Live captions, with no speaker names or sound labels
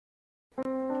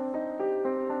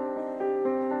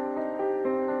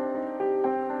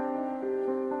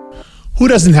Who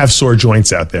doesn't have sore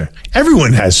joints out there?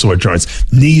 Everyone has sore joints.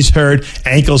 Knees hurt,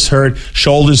 ankles hurt,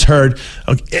 shoulders hurt.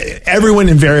 Everyone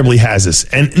invariably has this.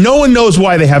 And no one knows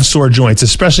why they have sore joints,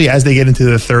 especially as they get into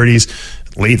their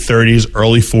 30s, late 30s,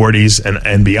 early 40s,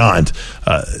 and beyond.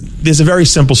 There's a very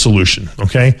simple solution,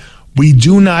 okay? We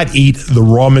do not eat the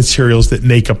raw materials that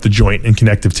make up the joint and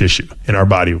connective tissue in our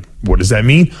body. What does that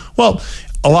mean? Well,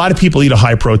 a lot of people eat a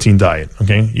high-protein diet,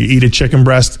 okay? You eat a chicken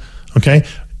breast, okay?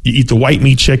 You eat the white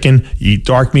meat chicken, you eat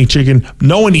dark meat chicken.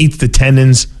 No one eats the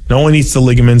tendons, no one eats the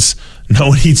ligaments, no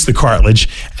one eats the cartilage.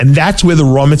 And that's where the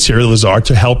raw materials are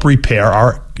to help repair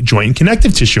our joint and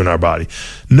connective tissue in our body.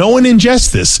 No one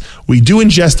ingests this. We do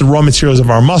ingest the raw materials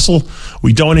of our muscle.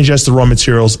 We don't ingest the raw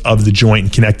materials of the joint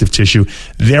and connective tissue.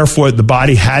 Therefore, the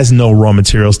body has no raw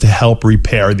materials to help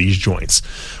repair these joints.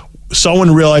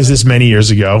 Someone realized this many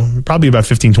years ago, probably about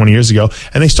 15, 20 years ago,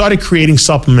 and they started creating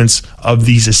supplements of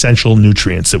these essential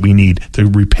nutrients that we need to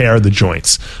repair the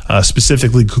joints,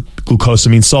 specifically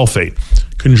glucosamine sulfate,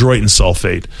 chondroitin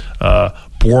sulfate,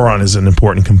 boron is an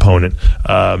important component,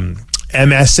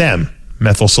 MSM,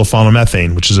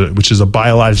 methylsulfonomethane, which is a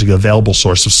biologically available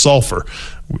source of sulfur,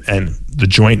 and the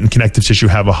joint and connective tissue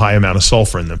have a high amount of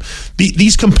sulfur in them.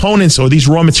 These components or these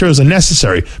raw materials are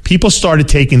necessary. People started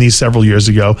taking these several years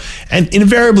ago, and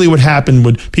invariably what happened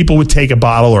would people would take a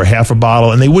bottle or half a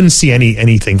bottle and they wouldn't see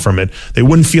anything from it. They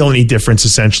wouldn't feel any difference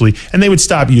essentially, and they would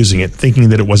stop using it thinking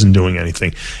that it wasn't doing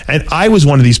anything. And I was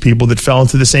one of these people that fell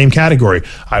into the same category.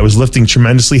 I was lifting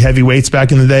tremendously heavy weights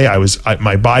back in the day.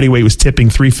 My body weight was tipping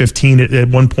 315 at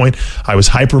one point. I was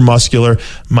hypermuscular.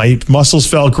 My muscles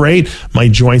felt great. My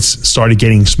joints started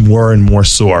getting more and more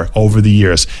sore over the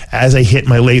years. As I hit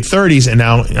my late 30s and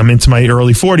now I'm into my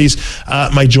early 40s,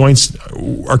 my joints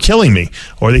are killing me,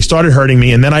 or they started hurting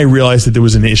me, and then I realized that there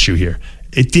was an issue here.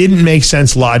 It didn't make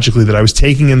sense logically that I was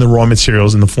taking in the raw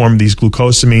materials in the form of these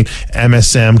glucosamine,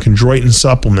 MSM, chondroitin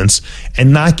supplements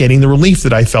and not getting the relief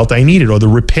that I felt I needed or the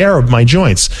repair of my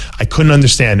joints. I couldn't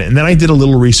understand it. And then I did a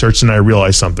little research and I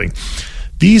realized something.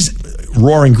 These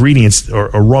raw ingredients or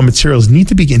raw materials need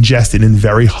to be ingested in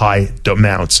very high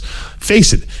amounts.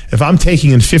 Face it, if I'm taking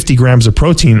in 50 grams of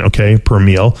protein, okay, per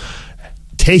meal,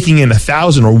 taking in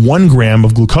 1,000 or 1 gram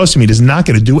of glucosamine is not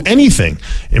going to do anything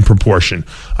in proportion.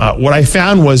 What I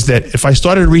found was that if I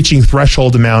started reaching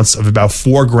threshold amounts of about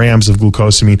 4 grams of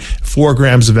glucosamine, 4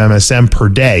 grams of MSM per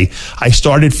day, I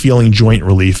started feeling joint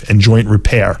relief and joint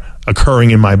repair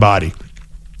occurring in my body.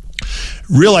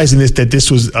 Realizing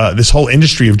this whole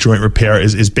industry of joint repair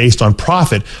is based on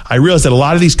profit, I realized that a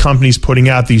lot of these companies putting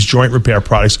out these joint repair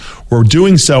products were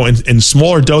doing so in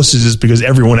smaller dosages because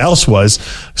everyone else was,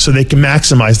 so they can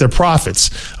maximize their profits.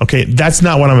 Okay, that's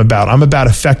not what I'm about. I'm about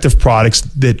effective products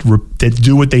that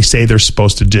do what they say they're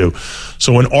supposed to do.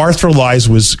 So when Arthrolyze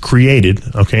was created,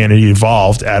 okay, and it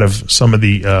evolved out of some of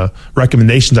the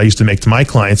recommendations I used to make to my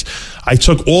clients, I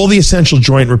took all the essential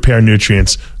joint repair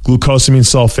nutrients, glucosamine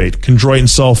sulfate, chondroitin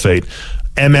sulfate,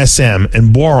 MSM,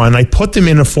 and boron. I put them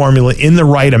in a formula in the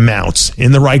right amounts,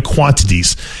 in the right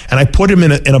quantities, and I put them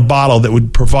in a bottle that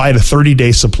would provide a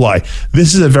 30-day supply.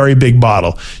 This is a very big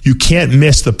bottle. You can't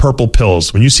miss the purple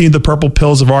pills. When you see the purple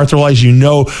pills of Arthrolyze, you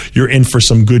know you're in for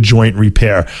some good joint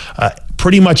repair.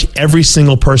 Pretty much every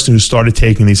single person who started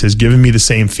taking these has given me the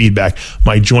same feedback.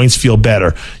 My joints feel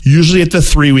better. Usually at the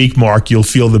 3-week mark, you'll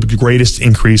feel the greatest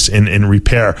increase in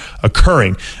repair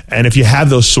occurring. And if you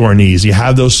have those sore knees, you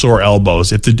have those sore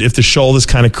elbows, if the shoulders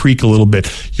kind of creak a little bit,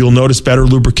 you'll notice better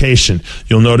lubrication.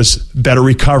 You'll notice better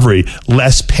recovery,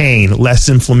 less pain, less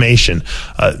inflammation.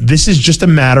 This is just a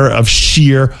matter of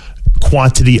sheer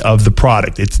quantity of the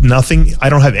product. It's nothing. I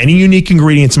don't have any unique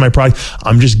ingredients in my product.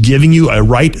 I'm just giving you a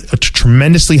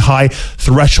tremendously high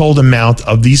threshold amount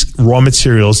of these raw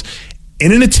materials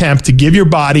in an attempt to give your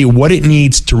body what it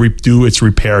needs to do its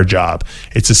repair job.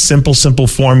 It's a simple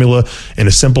formula and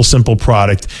a simple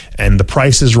product, and the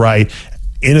price is right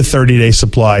in a 30-day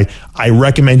supply. I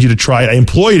recommend you to try it. I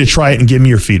implore you to try it and give me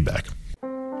your feedback.